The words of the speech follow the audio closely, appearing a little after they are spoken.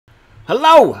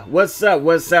Hello, what's up?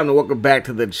 What's up? And welcome back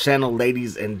to the channel,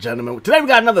 ladies and gentlemen. Today we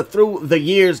got another Through the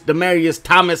Years Demaryius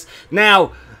Thomas.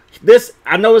 Now, this,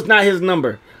 I know it's not his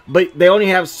number, but they only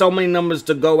have so many numbers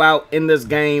to go out in this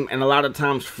game, and a lot of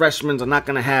times freshmen are not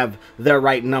going to have their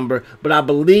right number. But I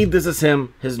believe this is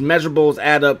him. His measurables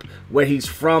add up. Where he's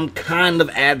from kind of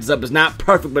adds up. It's not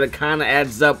perfect, but it kind of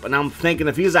adds up. And I'm thinking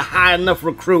if he's a high enough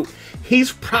recruit,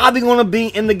 he's probably going to be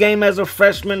in the game as a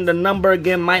freshman. The number,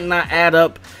 again, might not add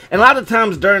up. And a lot of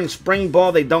times during spring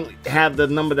ball, they don't have the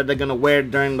number that they're going to wear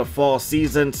during the fall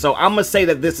season. So I'm going to say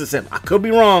that this is him. I could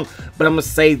be wrong, but I'm going to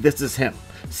say this is him.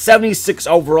 76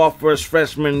 overall for his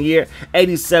freshman year,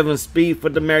 87 speed for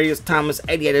Demaryius Thomas,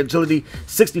 88 agility,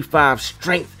 65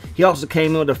 strength. He also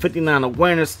came in with a 59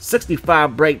 awareness,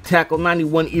 65 break tackle,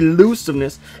 91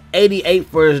 elusiveness, 88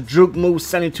 for his juke move,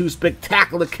 72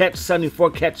 spectacular catch,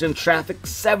 74 catch in traffic,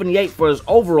 78 for his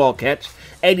overall catch,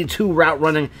 82 route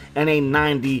running, and a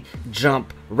 90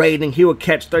 jump rating. He would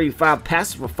catch 35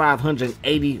 passes for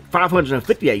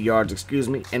 558 yards,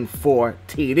 and 4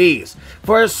 TDs.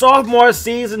 For his sophomore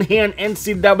season here in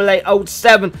NCAA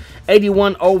 07,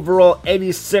 81 overall,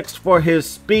 86 for his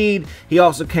speed. He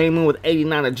also came in with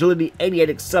 89 agility, 88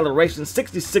 acceleration,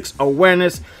 66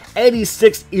 awareness,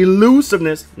 86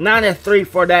 elusiveness, 93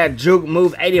 for that juke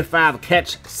move, 85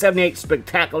 catch, 78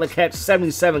 spectacular catch,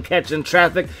 77 catch in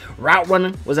traffic. Route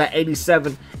running was at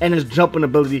 87, and his jumping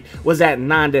ability was at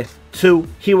 92.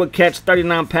 He would catch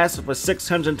 39 passes for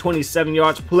 627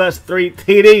 yards plus 3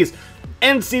 TDs.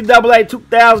 NCAA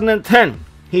 2010.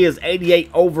 He is 88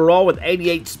 overall with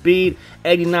 88 speed,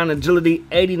 89 agility,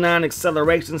 89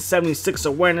 acceleration, 76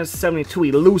 awareness, 72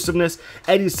 elusiveness,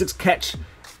 86 catch,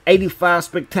 85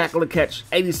 spectacular catch,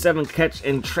 87 catch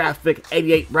in traffic,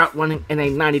 88 route running, and a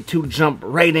 92 jump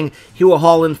rating. He will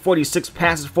haul in 46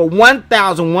 passes for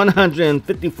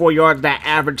 1,154 yards. That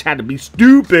average had to be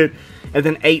stupid. And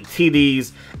then 8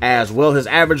 TDs as well. His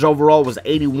average overall was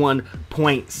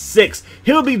 81.6.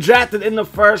 He'll be drafted in the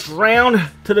first round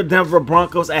to the Denver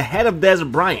Broncos ahead of Dez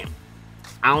Bryant.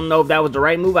 I don't know if that was the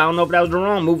right move. I don't know if that was the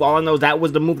wrong move. All I know is that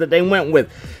was the move that they went with.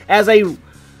 As a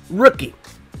rookie,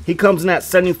 he comes in at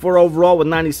 74 overall with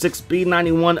 96 speed,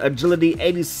 91 agility,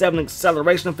 87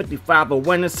 acceleration, 55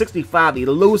 awareness, 65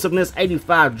 elusiveness,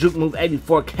 85 juke move,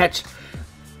 84 catch,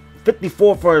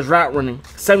 54 for his route running,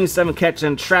 77 catch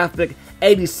in traffic,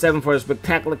 87 for his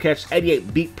spectacular catch,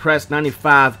 88 beat press,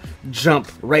 95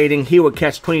 jump rating. He would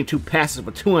catch 22 passes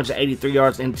for 283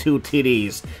 yards and 2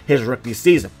 TDs his rookie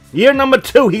season. Year number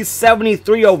 2, he's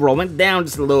 73 overall, went down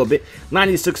just a little bit,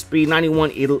 96 speed,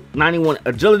 91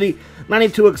 agility,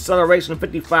 92 acceleration,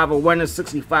 55 awareness,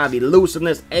 65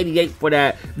 elusiveness, 88 for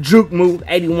that juke move,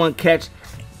 81 catch,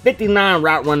 59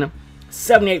 route running,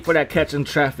 78 for that catch in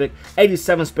traffic,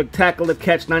 87 spectacular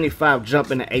catch, 95 jump,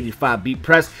 and an 85 beat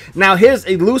press. Now his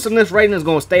elusiveness rating is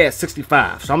going to stay at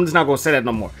 65, so I'm just not going to say that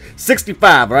no more.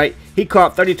 65, right? He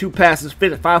caught 32 passes,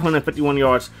 551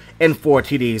 yards, and 4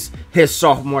 TDs his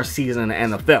sophomore season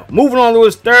in the NFL. Moving on to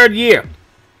his third year,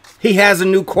 he has a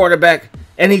new quarterback,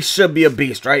 and he should be a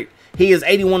beast, right? He is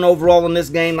 81 overall in this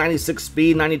game, 96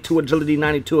 speed, 92 agility,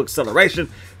 92 acceleration,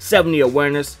 70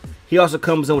 awareness. He also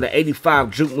comes in with an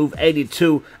 85 juke move,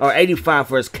 85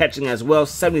 for his catching as well,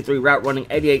 73 route running,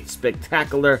 88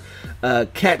 spectacular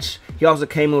catch. He also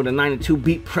came in with a 92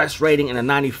 beat press rating and a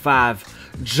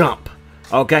 95 jump.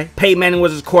 Okay, Peyton Manning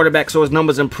was his quarterback, so his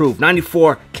numbers improved.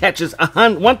 94 catches,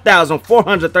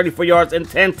 1,434 yards, and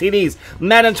 10 TDs.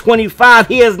 Madden 25,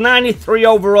 he is 93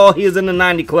 overall. He is in the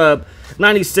 90 club.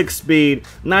 96 speed,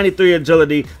 93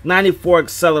 agility, 94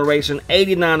 acceleration,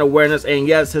 89 awareness, and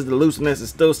yes, his elusiveness is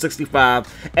still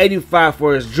 65. 85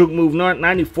 for his juke move,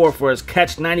 94 for his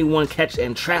catch, 91 catch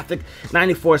in traffic,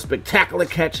 94 spectacular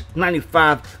catch,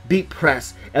 95 beat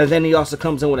press, and then he also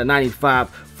comes in with a 95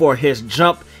 for his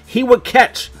jump. He would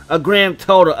catch a grand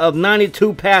total of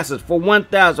 92 passes for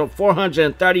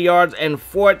 1,430 yards and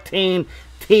 14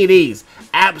 TDs.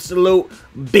 Absolute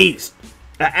beast.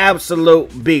 An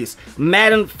absolute beast.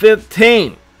 Madden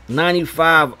 15,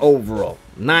 95 overall,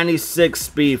 96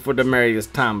 speed for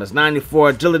Demaryius Thomas, 94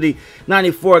 agility,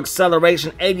 94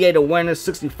 acceleration, 88 awareness,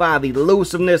 65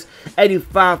 elusiveness,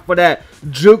 85 for that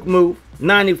juke move,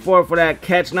 94 for that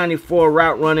catch, 94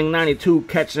 route running, 92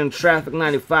 catch in traffic,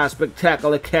 95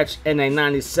 spectacular catch, and a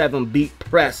 97 beat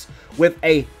press with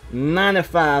a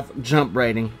 95 jump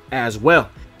rating as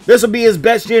well. This will be his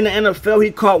best year in the NFL. He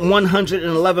caught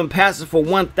 111 passes for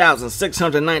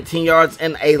 1,619 yards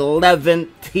and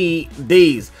 11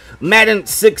 TDs. Madden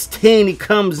 16, he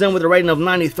comes in with a rating of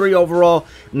 93 overall,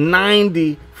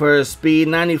 90 for his speed,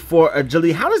 94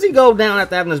 agility. How does he go down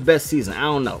after having his best season? I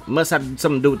don't know. It must have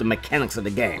something to do with the mechanics of the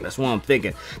game. That's what I'm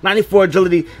thinking. 94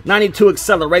 agility, 92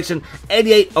 acceleration,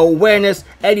 88 awareness,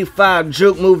 85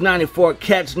 juke move, 94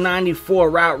 catch, 94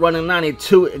 route running,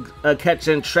 92 catch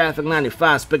in traffic,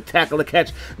 95 spectacular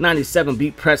catch, 97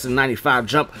 beat press, and 95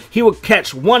 jump. He will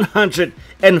catch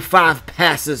 105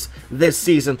 passes this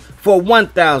season for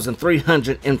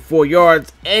 1,304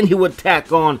 yards, and he would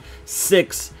tack on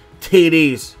 6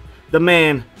 TDs. The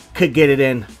man could get it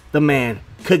in. The man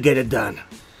could get it done.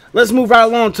 Let's move right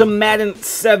along to Madden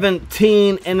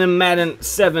 17. And in Madden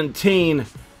 17,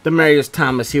 Demaryius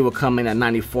Thomas, he will come in at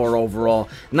 94 overall,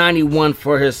 91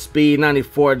 for his speed,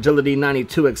 94 agility,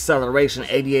 92 acceleration,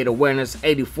 88 awareness,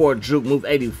 84 juke move,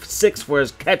 86 for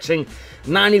his catching,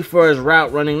 90 for his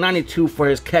route running, 92 for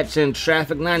his catch in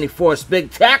traffic, 94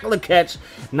 spectacular catch,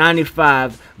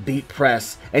 95 beat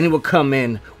press, and he will come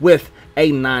in with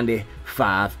a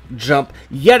 95 jump.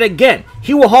 Yet again,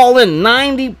 he will haul in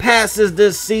 90 passes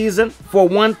this season for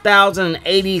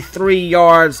 1,083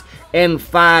 yards and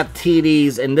 5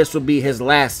 TDs, and this will be his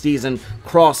last season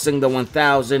crossing the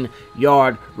 1,000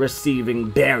 yard receiving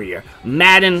barrier.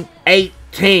 Madden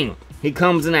 18. He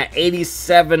comes in at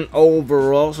 87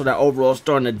 overall, so that overall is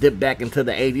starting to dip back into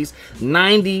the 80s.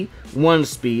 91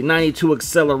 speed, 92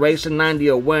 acceleration, 90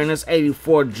 awareness,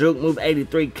 84 juke move,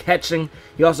 83 catching.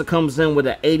 He also comes in with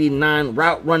an 89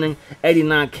 route running,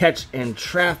 89 catch in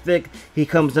traffic. He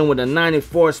comes in with a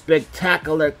 94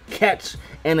 spectacular catch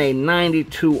and a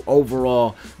 92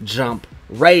 overall jump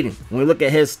rating. When we look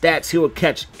at his stats, he will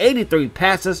catch 83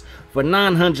 passes for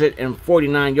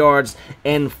 949 yards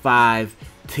and 5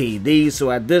 TDs.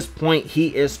 So at this point,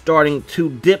 he is starting to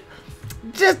dip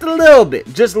just a little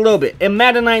bit, In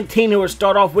Madden 19, he would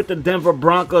start off with the Denver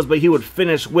Broncos, but he would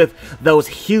finish with those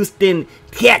Houston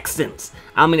Texans.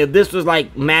 I mean, if this was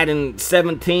like Madden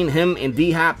 17, him and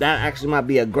D-Hop, that actually might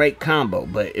be a great combo,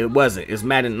 but it wasn't. It's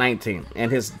Madden 19,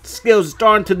 and his skills are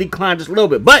starting to decline just a little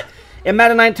bit. But in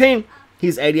Madden 19,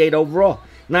 he's 88 overall.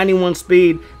 91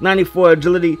 speed, 94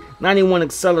 agility, 91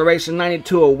 acceleration,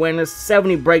 92 awareness,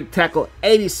 70 break tackle,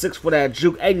 86 for that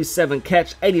juke, 87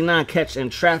 catch, 89 catch in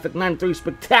traffic, 93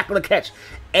 spectacular catch,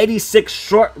 86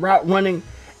 short route running,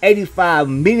 85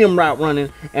 medium route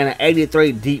running, and an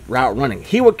 83 deep route running.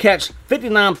 He would catch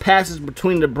 59 passes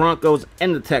between the Broncos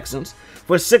and the Texans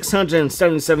for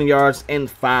 677 yards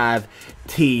and 5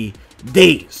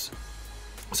 TDs.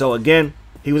 So again,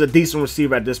 he was a decent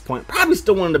receiver at this point. Probably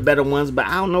still one of the better ones, but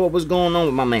I don't know what was going on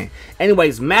with my man.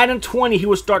 Anyways, Madden 20, he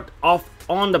would start off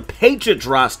on the Patriots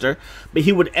roster, but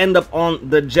he would end up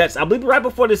on the Jets. I believe right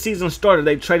before the season started,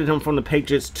 they traded him from the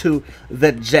Patriots to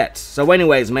the Jets. So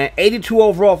anyways, man, 82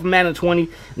 overall for Madden 20,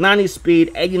 90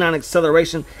 speed, 89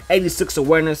 acceleration, 86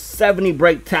 awareness, 70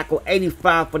 break tackle,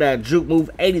 85 for that juke move,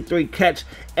 83 catch,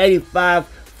 85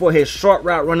 for his short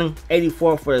route running,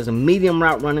 84 for his medium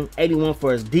route running, 81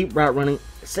 for his deep route running,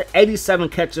 87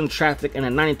 catch in traffic, and a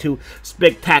 92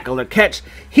 spectacular catch.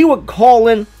 He would call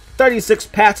in 36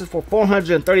 passes for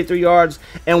 433 yards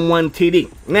and 1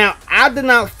 TD. Now, I did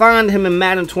not find him in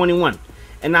Madden 21,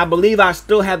 and I believe I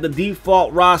still have the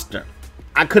default roster.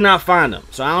 I could not find him,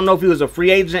 so I don't know if he was a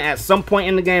free agent at some point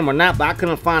in the game or not, but I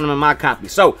couldn't find him in my copy.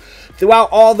 So, throughout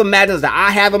all the Maddens that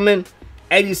I have him in,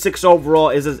 86 overall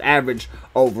is his average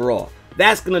overall.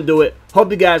 That's going to do it.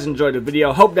 Hope you guys enjoyed the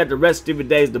video. Hope that the rest of your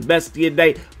day is the best of your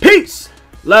day. Peace,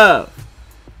 love,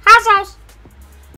 hot sauce.